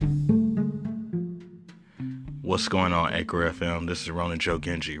What's going on, Anchor FM? This is Ronan Joe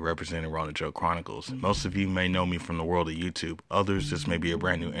Genji, representing Ronan Joe Chronicles. Most of you may know me from the world of YouTube. Others, this may be a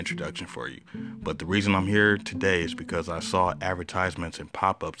brand new introduction for you. But the reason I'm here today is because I saw advertisements and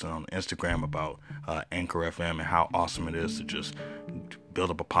pop-ups on Instagram about Anchor FM and how awesome it is to just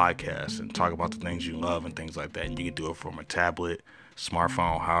build up a podcast and talk about the things you love and things like that. And you can do it from a tablet,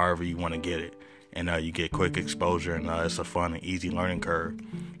 smartphone, however you want to get it. And you get quick exposure, and it's a fun and easy learning curve.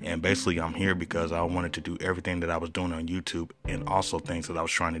 And basically, I'm here because I wanted to do everything that I was doing on YouTube and also things that I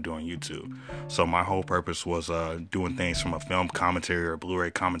was trying to do on YouTube. So my whole purpose was doing things from a film commentary or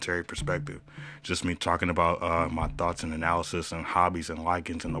Blu-ray commentary perspective. Just me talking about my thoughts and analysis and hobbies and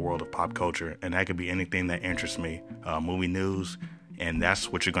likings in the world of pop culture. And that could be anything that interests me, movie news. And that's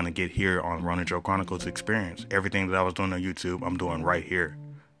what you're going to get here on Ronan Joe Chronicles Experience. Everything that I was doing on YouTube, I'm doing right here.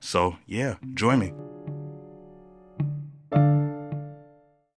 So, yeah, join me.